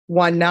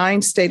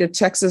19, State of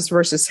Texas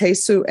versus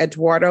Jesus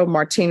Eduardo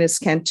Martinez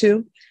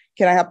Cantu.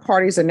 Can I have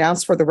parties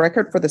announced for the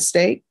record for the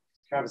state?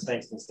 Travis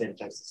Banks in the State of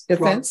Texas.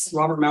 Defense?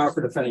 Robert Maurer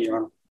for defendant, Your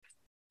Honor.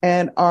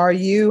 And are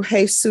you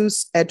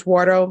Jesus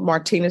Eduardo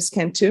Martinez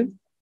Cantu?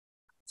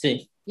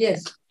 See.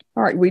 Yes.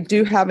 All right, we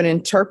do have an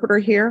interpreter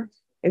here.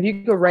 If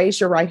you could raise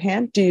your right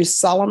hand, do you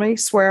solemnly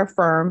swear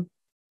affirm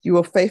you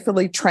will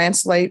faithfully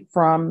translate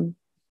from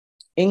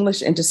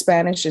English into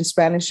Spanish and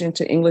Spanish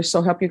into English,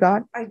 so help you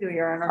God? I do,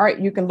 Your Honor. All right,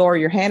 you can lower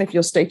your hand if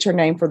you'll state your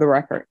name for the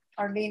record.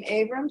 Arlene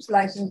Abrams,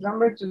 license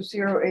number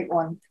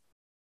 2081.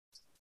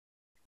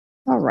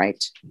 All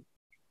right.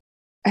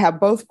 Have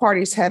both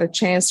parties had a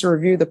chance to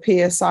review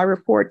the PSI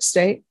report,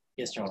 state?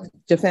 Yes, Your Honor.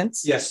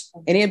 Defense? Yes.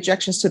 Any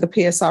objections to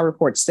the PSI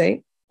report,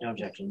 state? No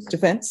objections.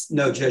 Defense?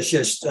 No, Judge,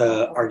 just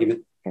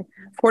argument. Okay.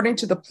 According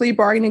to the plea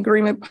bargaining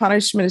agreement,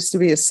 punishment is to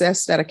be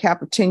assessed at a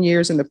cap of 10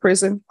 years in the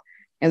prison,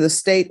 and the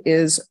state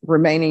is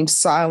remaining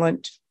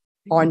silent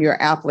on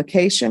your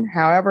application.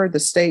 However, the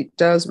state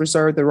does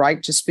reserve the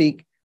right to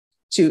speak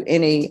to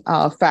any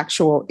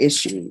factual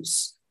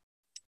issues.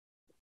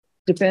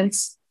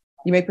 Defense,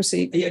 you may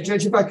proceed. Yeah,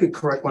 Judge, if I could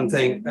correct one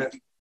thing.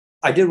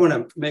 I did want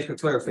to make a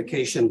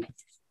clarification.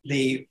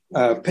 The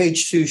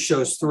page 2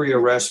 shows 3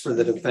 arrests for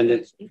the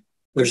defendant.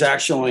 There's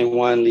actually only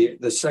one.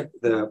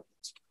 The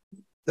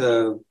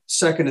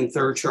second and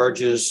third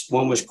charges,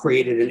 one was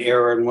created in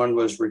error and one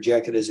was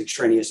rejected as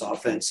extraneous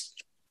offense.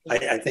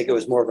 I think it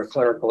was more of a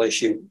clerical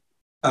issue.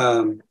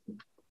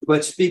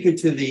 But speaking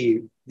to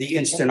the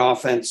instant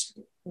offense,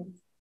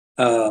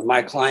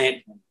 my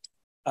client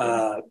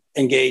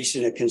engaged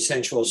in a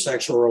consensual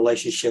sexual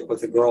relationship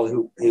with a girl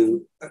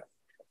who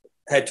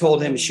had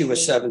told him she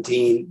was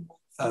 17.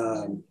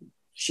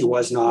 She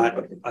was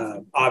not.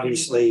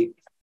 Obviously,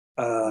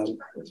 the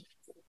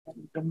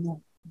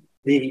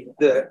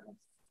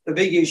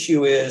big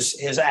issue is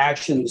his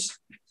actions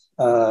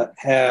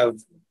have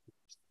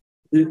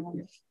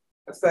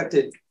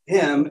affected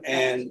him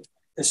and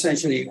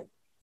essentially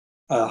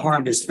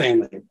harmed his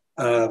family.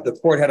 The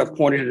court had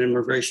appointed an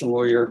immigration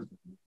lawyer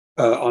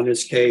on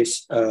this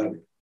case,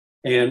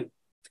 and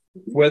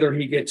whether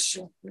he gets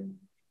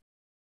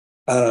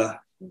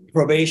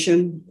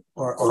probation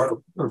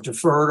or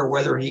deferred, or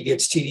whether he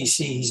gets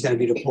TDC, he's going to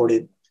be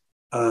deported.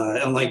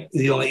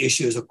 The only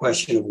issue is a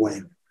question of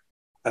when.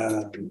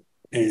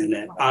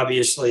 And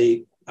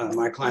obviously,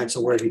 my client's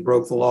aware he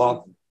broke the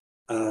law,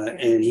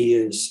 and he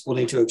is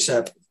willing to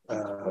accept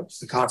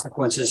the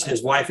consequences.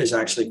 His wife is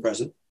actually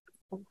present,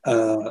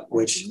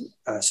 which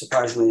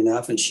surprisingly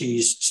enough, and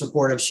she's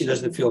supportive. She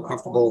doesn't feel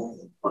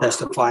comfortable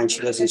testifying.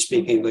 She doesn't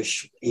speak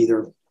English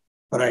either.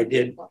 But I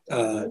did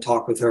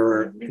talk with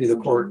her through the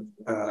court,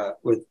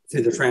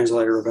 through the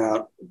translator,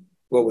 about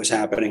what was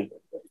happening.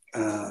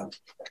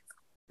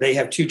 They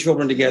have 2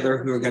 children together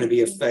who are going to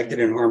be affected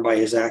and harmed by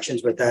his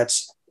actions, but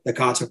that's the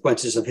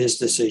consequences of his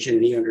decision,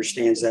 and he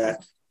understands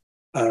that.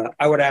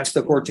 I would ask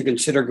the court to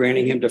consider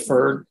granting him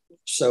deferred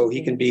so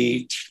he can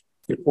be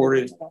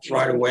deported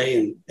right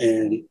away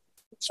and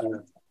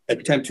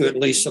attempt to at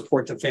least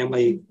support the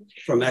family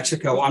from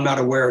Mexico. I'm not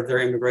aware of their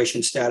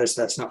immigration status.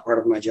 That's not part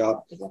of my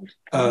job.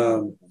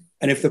 And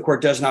if the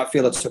court does not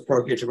feel it's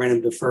appropriate to grant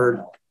him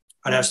deferred,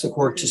 I'd ask the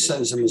court to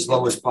sentence him as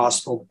low as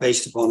possible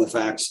based upon the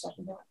facts,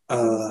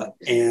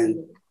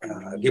 and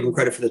give him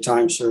credit for the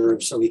time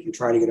served so he can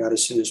try to get out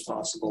as soon as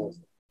possible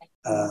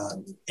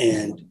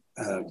and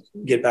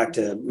get back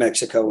to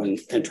Mexico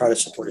and try to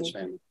support his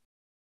family.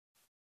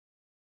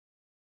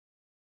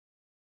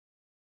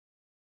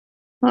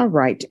 All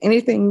right.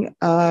 Anything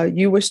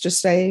you wish to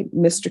say,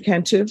 Mr.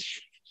 Cantu?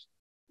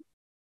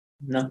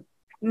 No.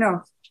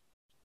 No.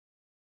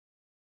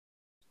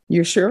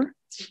 You're sure?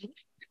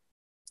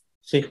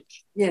 See.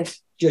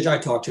 Yes. Judge, I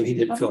talked to him. He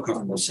didn't feel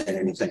comfortable saying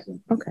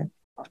anything. Okay.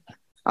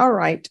 All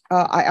right.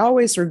 I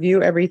always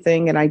review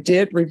everything, and I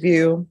did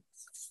review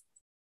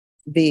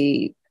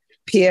the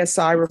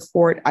PSI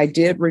report. I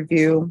did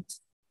review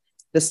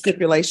the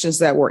stipulations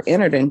that were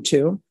entered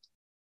into.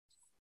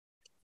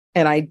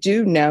 And I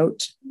do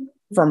note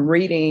from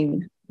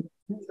reading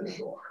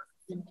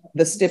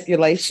the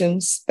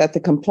stipulations that the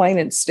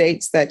complainant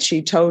states that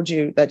she told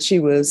you that she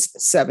was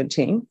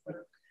 17.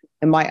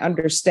 And my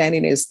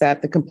understanding is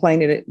that the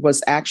complainant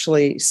was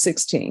actually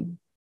 16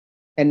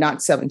 and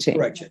not 17.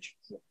 Correct, Judge.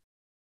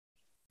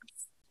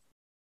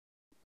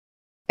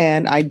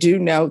 And I do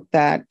note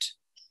that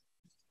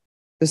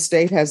the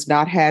state has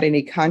not had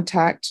any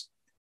contact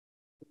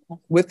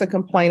with the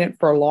complainant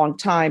for a long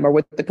time, or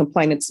with the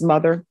complainant's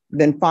mother.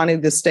 Then finally,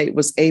 the state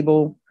was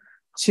able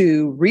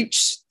to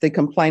reach the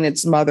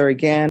complainant's mother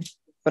again.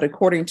 But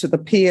according to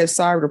the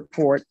PSI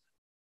report,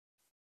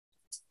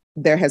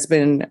 there has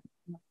been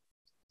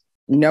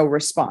no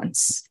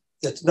response.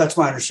 That's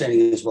my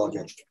understanding as well,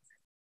 Judge.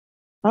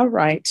 All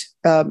right.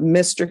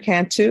 Mr.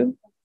 Cantu,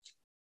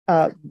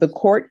 the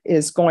court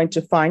is going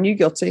to find you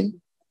guilty.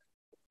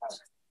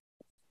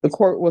 The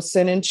court will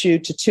sentence you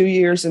to 2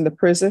 years in the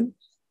prison,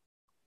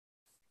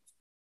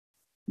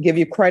 give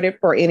you credit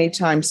for any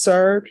time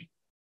served.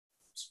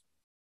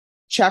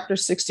 Chapter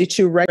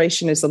 62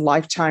 registration is a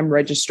lifetime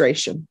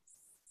registration.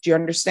 Do you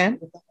understand?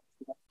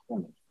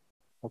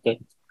 Okay.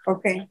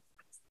 Okay,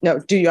 No,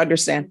 do you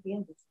understand?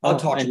 I'll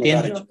talk to him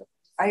about it.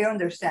 I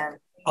understand.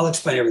 I'll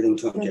explain everything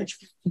to him, Judge.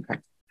 Okay.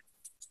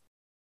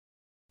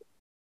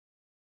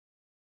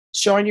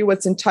 Showing you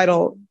what's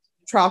entitled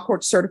Trial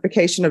Court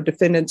Certification of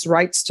Defendants'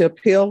 Rights to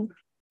Appeal.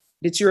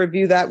 Did you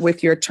review that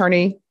with your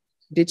attorney?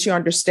 Did you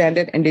understand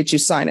it and did you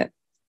sign it?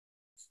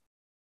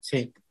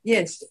 Sí.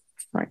 Yes,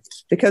 Right.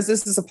 Because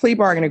this is a plea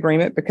bargain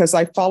agreement, because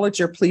I followed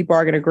your plea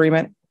bargain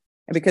agreement,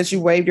 and because you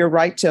waived your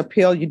right to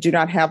appeal, you do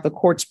not have the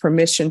court's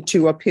permission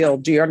to appeal.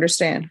 Do you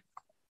understand?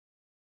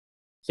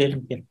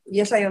 Sí.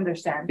 yes, I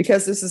understand.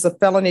 Because this is a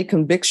felony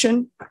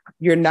conviction,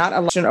 you're not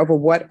allowed over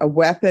what a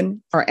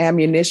weapon or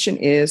ammunition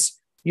is.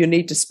 You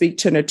need to speak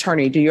to an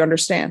attorney. Do you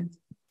understand?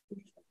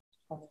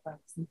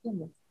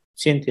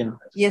 Sí, entiendo.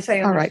 Yes, I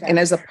understand. All right. And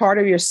as a part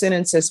of your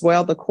sentence as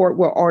well, the court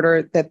will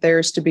order that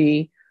there's to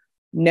be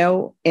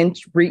no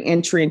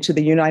re-entry into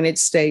the United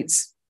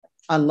States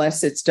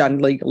unless it's done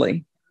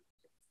legally.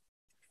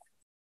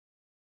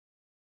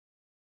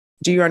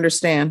 Do you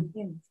understand?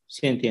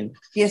 Sí, entiendo.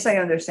 Yes, I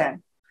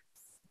understand.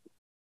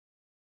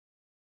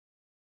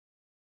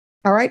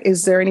 All right.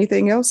 Is there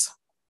anything else?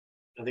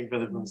 I think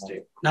further from the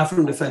state. Not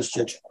from defense,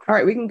 Judge. All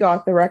right. We can go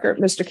off the record.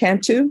 Mr.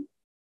 Cantu,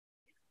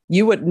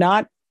 you would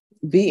not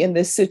be in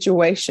this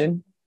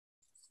situation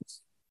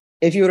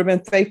if you would have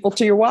been faithful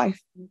to your wife.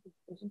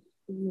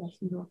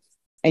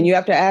 And you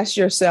have to ask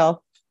yourself,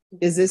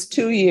 is this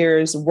 2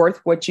 years worth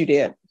what you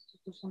did?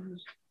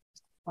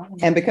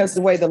 And because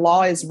the way the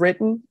law is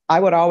written, I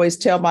would always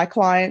tell my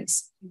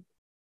clients,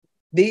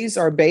 these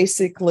are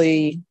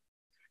basically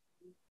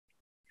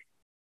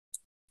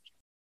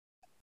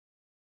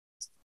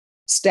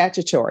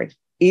statutory.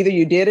 Either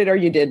you did it or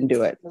you didn't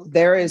do it.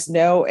 There is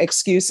no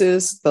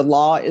excuses. The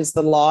law is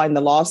the law. And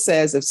the law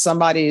says if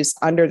somebody is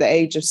under the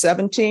age of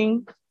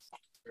 17,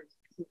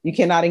 you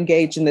cannot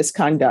engage in this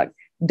conduct.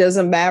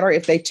 Doesn't matter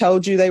if they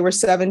told you they were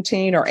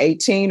 17 or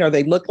 18, or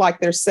they look like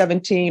they're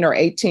 17 or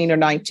 18 or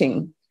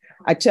 19.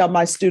 I tell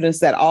my students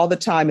that all the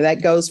time, and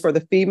that goes for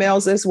the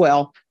females as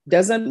well.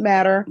 Doesn't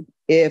matter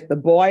if the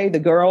boy, the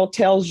girl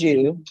tells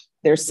you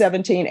they're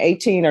 17,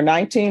 18, or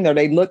 19, or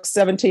they look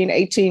 17,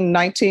 18,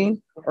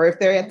 19, or if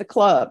they're at the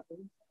club.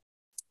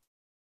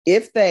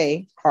 If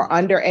they are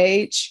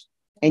underage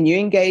and you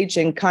engage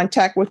in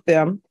contact with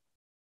them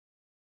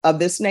of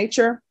this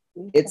nature,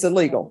 it's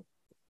illegal.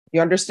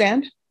 You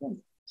understand?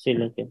 Sí,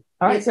 lo entiendo.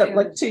 All right, so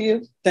look to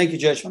you. Thank you,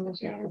 Judge.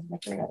 You're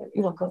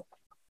welcome.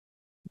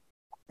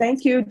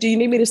 Thank you. Do you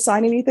need me to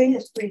sign anything?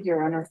 Yes, please,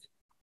 Your Honor.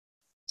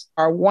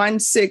 Our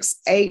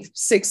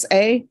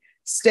 1686A,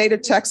 State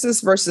of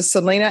Texas versus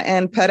Selena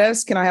Ann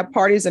Perez. Can I have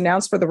parties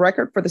announced for the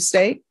record for the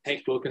state?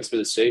 Hank Wilkins for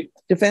the state.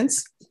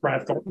 Defense?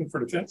 Brad Thornton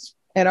for defense.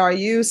 And are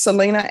you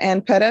Selena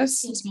Ann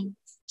Perez? Yes, ma'am.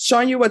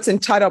 Showing you what's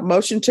entitled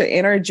Motion to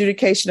Enter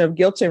Adjudication of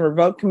Guilt and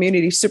Revoke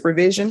Community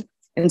Supervision,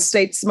 and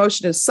state's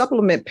motion to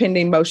supplement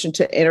pending motion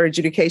to enter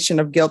adjudication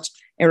of guilt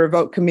and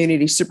revoke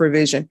community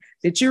supervision.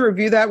 Did you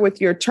review that with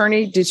your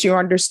attorney? Did you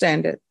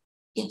understand it?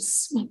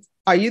 Yes, ma'am.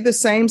 Are you the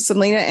same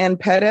Selena Ann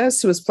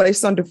Perez who was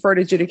placed on deferred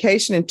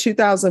adjudication in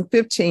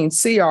 2015 CR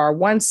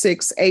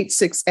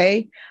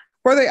 1686A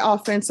for the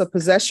offense of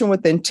possession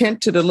with intent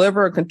to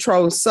deliver a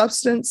controlled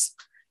substance,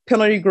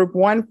 penalty group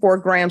 1, 4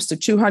 grams to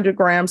 200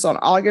 grams on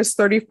August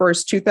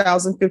 31st,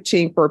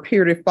 2015 for a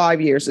period of 5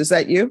 years? Is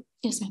that you?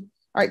 Yes, ma'am.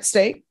 All right,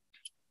 state.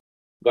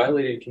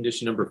 Violated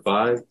condition number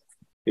 5.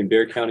 In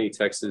Bheard County,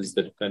 Texas,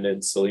 the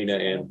defendant, Selena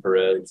Ann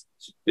Perez,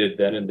 did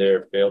then and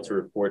there fail to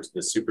report to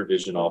the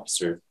supervision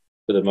officer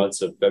for the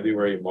months of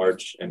February,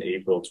 March, and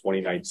April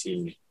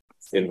 2019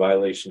 in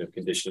violation of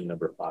condition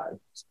number 5.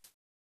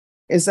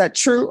 Is that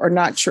true or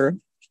not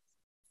true?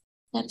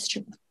 That is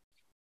true.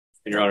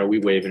 And Your Honor, we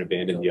waive and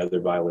abandon the other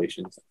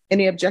violations.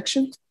 Any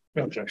objection?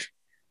 No objection.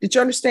 Did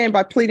you understand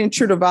by pleading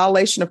true to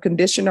violation of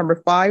condition number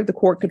 5, the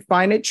court could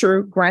find it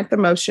true, grant the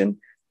motion,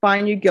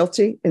 find you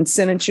guilty, and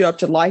sentence you up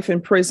to life in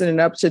prison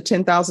and up to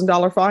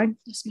 $10,000 fine?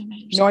 Yes, ma'am.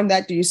 Knowing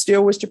that, do you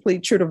still wish to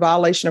plead true to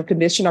violation of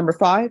condition number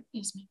 5?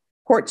 Yes, ma'am.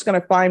 Court's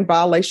going to find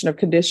violation of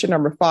condition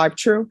number 5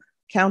 true.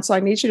 Counsel, I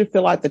need you to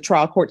fill out the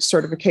trial court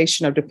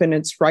certification of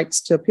defendants'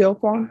 rights to appeal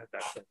form.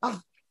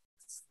 Oh.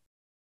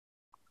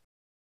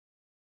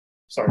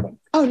 Sorry.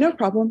 Oh, no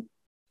problem.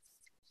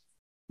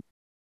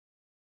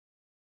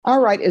 All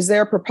right. Is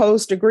there a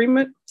proposed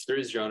agreement? There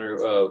is, Your Honor.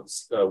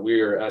 We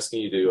are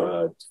asking you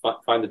to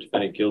find the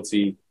defendant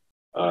guilty,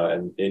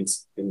 and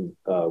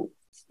the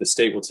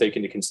state will take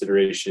into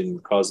consideration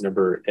cause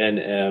number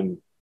NM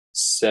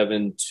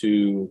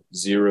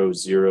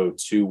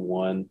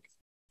 720021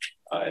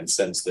 and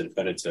sentence the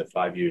defendant to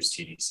 5 years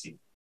TDC.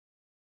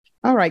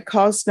 All right.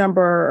 Cause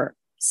number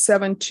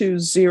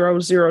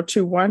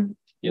 720021.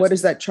 Yes. What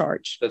is that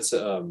charge? That's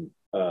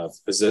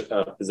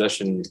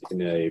possession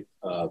in a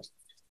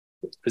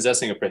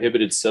possessing a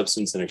prohibited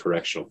substance in a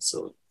correctional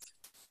facility.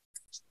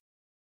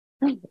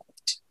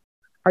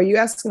 Are you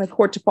asking the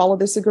court to follow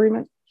this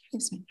agreement?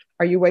 Yes, ma'am.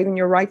 Are you waiving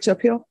your right to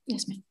appeal?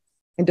 Yes, ma'am.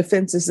 In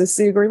defense, is this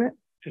the agreement?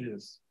 It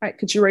is. All right.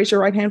 Could you raise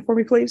your right hand for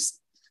me, please?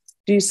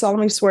 Do you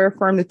solemnly swear or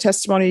affirm the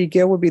testimony you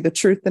give will be the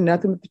truth and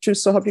nothing but the truth,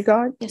 so help you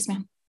God? Yes,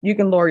 ma'am. You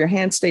can lower your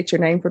hand, state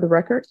your name for the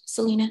record.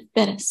 Selena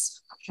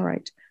Bettis. All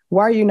right.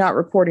 Why are you not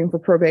reporting for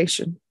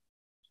probation?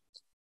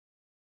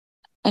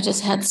 I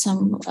just had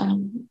some,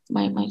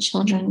 my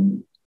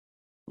children,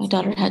 my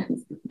daughter had a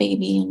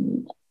baby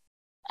and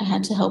I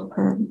had to help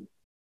her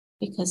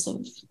because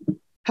of.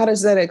 How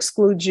does that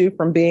exclude you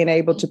from being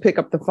able to pick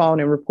up the phone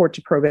and report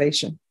to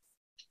probation?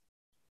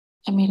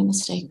 I made a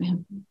mistake,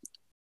 ma'am.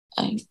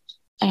 I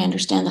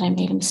understand that I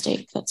made a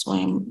mistake. That's why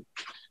I'm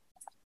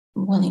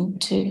willing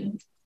to.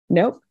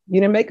 Nope, you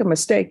didn't make a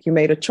mistake. You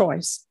made a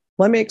choice.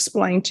 Let me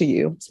explain to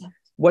you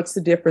what's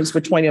the difference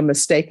between a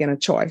mistake and a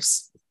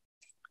choice.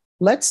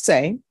 Let's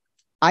say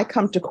I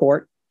come to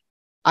court.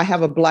 I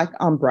have a black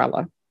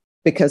umbrella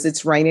because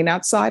it's raining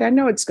outside. I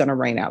know it's going to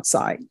rain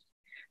outside.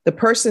 The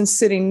person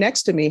sitting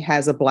next to me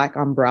has a black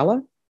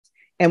umbrella.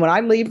 And when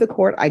I leave the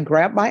court, I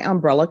grab my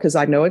umbrella because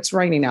I know it's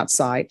raining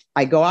outside.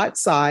 I go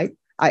outside.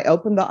 I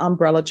open the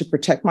umbrella to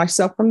protect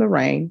myself from the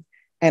rain.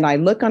 And I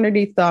look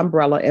underneath the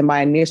umbrella and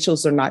my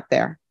initials are not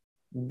there.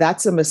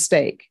 That's a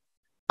mistake.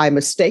 I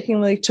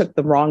mistakenly took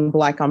the wrong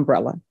black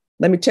umbrella.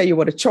 Let me tell you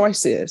what a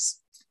choice is.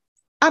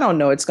 I don't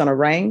know it's going to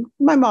rain.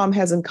 My mom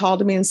hasn't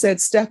called me and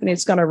said, Stephanie,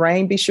 it's going to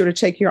rain. Be sure to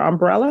take your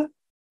umbrella.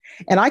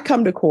 And I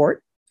come to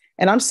court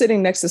and I'm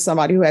sitting next to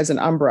somebody who has an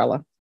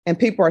umbrella and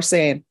people are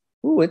saying,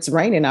 ooh, it's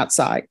raining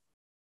outside.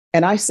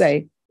 And I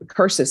say,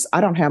 curses,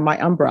 I don't have my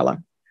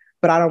umbrella,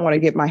 but I don't want to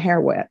get my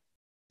hair wet.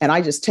 And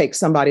I just take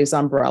somebody's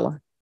umbrella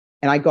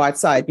and I go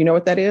outside. You know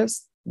what that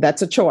is?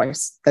 That's a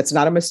choice. That's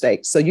not a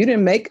mistake. So you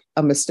didn't make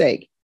a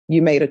mistake.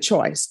 You made a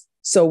choice.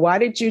 So why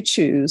did you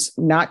choose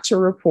not to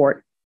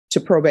report to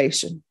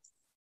probation?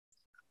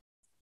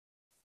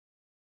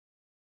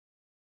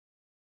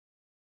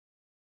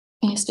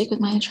 May I speak with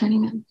my attorney,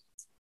 ma'am?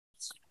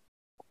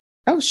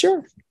 Oh,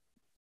 sure.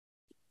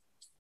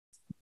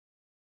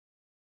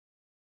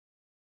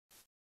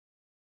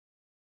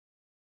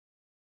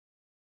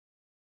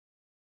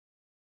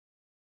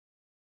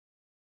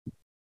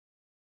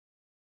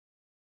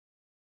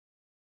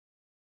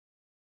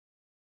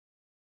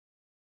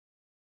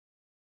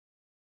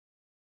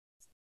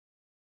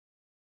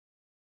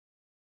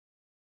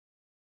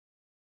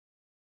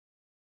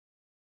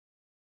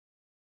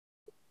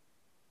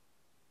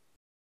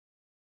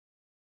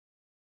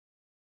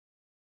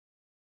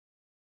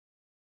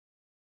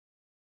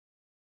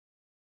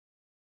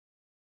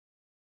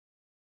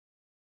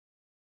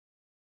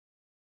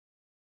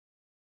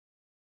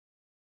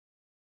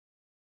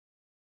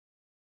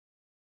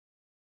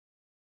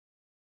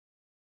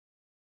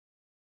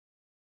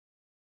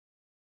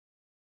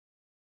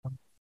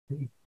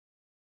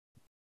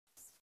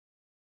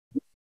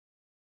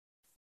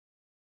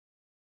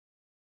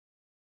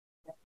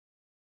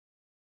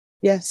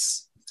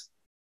 Yes.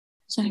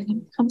 Sorry,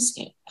 I'm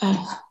scared.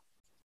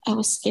 I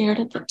was scared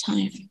at the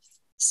time,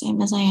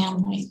 same as I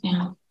am right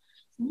now.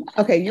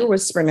 Okay, you're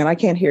whispering and I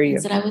can't hear you. I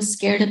said I was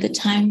scared at the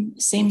time,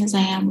 same as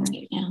I am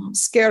right now.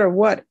 Scared of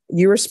what?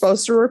 You were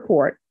supposed to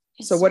report.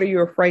 So what are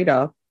you afraid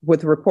of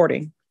with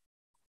reporting?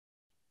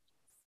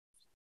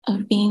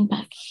 Of being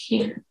back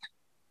here.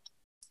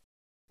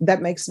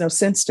 That makes no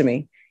sense to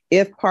me.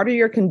 If part of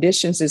your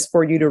conditions is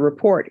for you to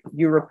report,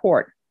 you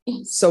report.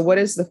 Yes. So what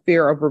is the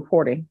fear of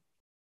reporting?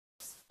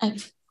 I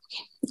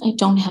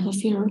don't have a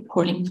fear of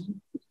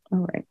reporting.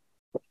 All right.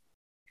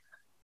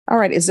 All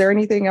right. Is there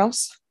anything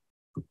else?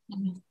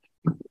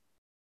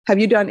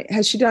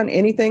 Has she done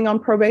anything on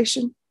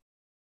probation?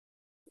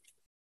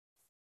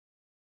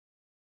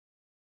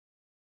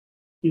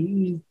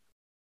 Mm-hmm.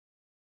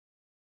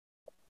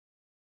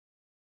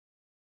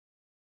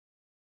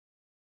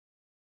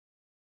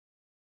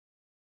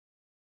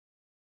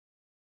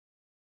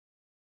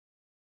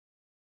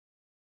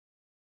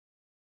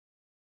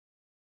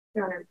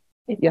 Your Honor,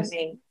 if Yes. I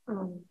may,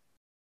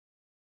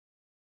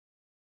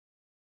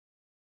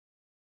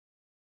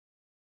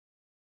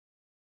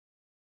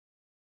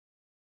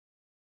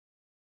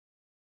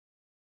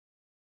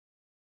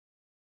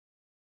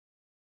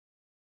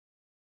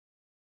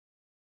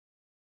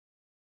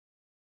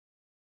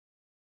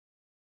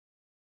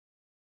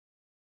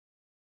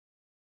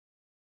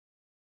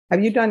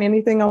 Have you done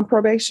anything on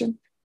probation?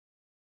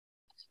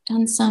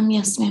 Done some,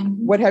 yes,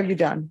 ma'am. What have you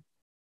done?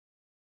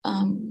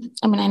 I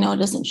mean, I know it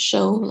doesn't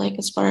show like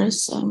as far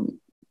as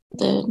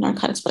the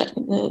narcotics, but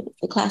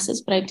the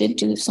classes, but I did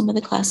do some of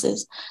the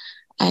classes.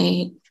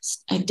 I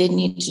did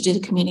need to do the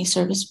community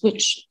service,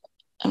 which,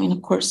 I mean,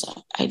 of course,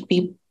 I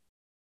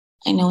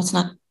know it's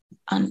not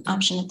an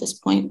option at this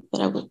point, but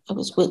I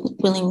was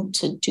willing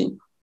to do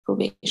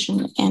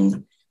probation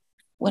and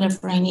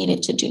whatever I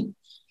needed to do.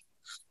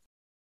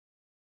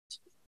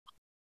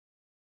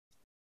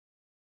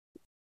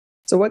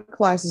 So what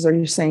classes are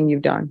you saying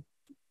you've done?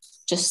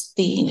 Just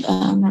the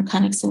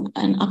Narcotics and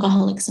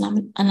Alcoholics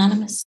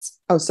Anonymous.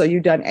 Oh, so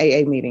you've done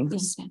AA meetings?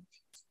 Yes, ma'am.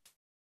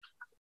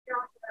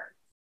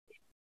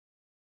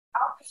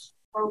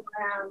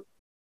 program,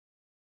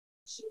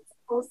 she's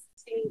supposed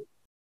to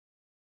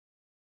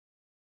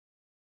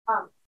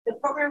The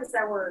programs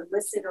that were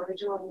listed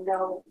originally,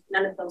 no,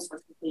 none of those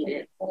were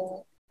completed.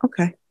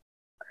 Okay.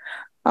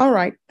 All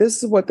right.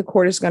 This is what the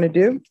court is going to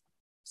do.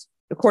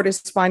 The court is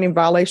finding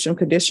violation of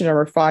condition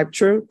number 5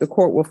 true. The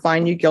court will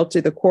find you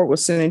guilty. The court will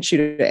sentence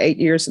you to 8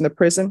 years in the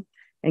prison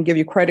and give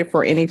you credit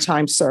for any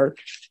time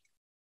served.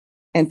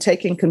 And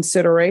take in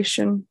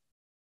consideration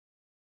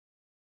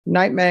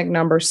NITMAG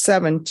number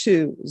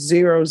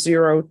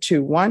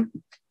 720021.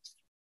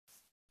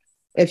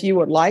 If you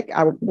would like,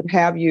 I would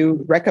have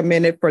you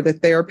recommended for the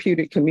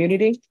therapeutic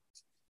community.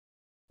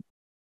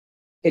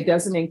 It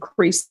doesn't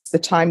increase the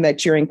time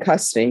that you're in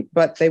custody,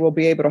 but they will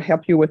be able to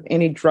help you with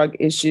any drug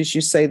issues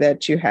you say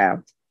that you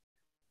have.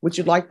 Would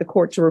you like the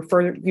court to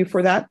refer you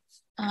for that?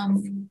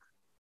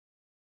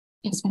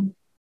 Yes, ma'am.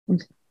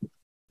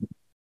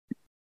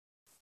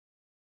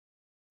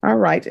 All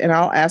right, and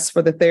I'll ask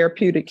for the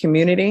therapeutic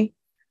community.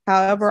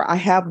 However, I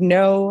have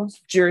no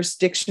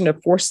jurisdiction to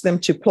force them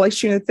to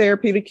place you in the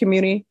therapeutic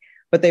community,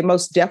 but they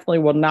most definitely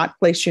will not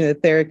place you in the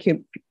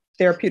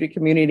therapeutic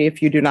community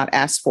if you do not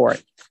ask for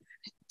it.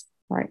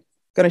 All right,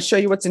 going to show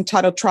you what's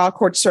entitled Trial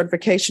Court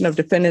Certification of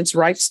Defendants'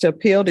 Rights to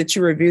Appeal. Did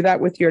you review that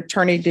with your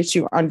attorney? Did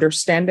you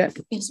understand it?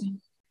 Yes, ma'am.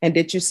 And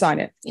did you sign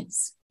it?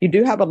 Yes. You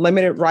do have a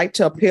limited right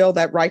to appeal.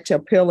 That right to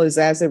appeal is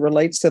as it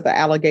relates to the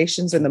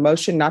allegations in the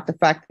motion, not the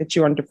fact that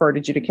you're on deferred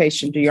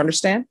adjudication. Do you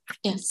understand?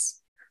 Yes.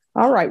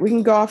 All right, we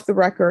can go off the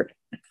record.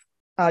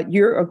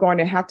 You're going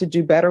to have to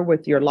do better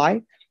with your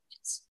life.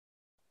 Yes.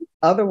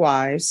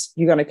 Otherwise,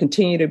 you're going to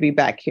continue to be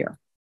back here.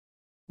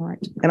 All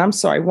right. And I'm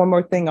sorry, one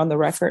more thing on the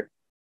record.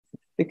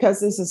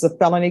 Because this is a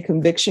felony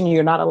conviction,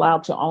 you're not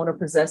allowed to own or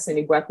possess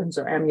any weapons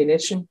or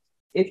ammunition.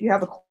 If you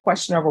have a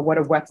question over what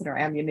a weapon or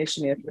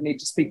ammunition is, you need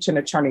to speak to an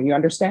attorney. You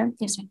understand?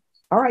 Yes, ma'am.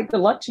 All right.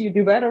 Good luck to you.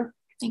 Do better.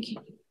 Thank you.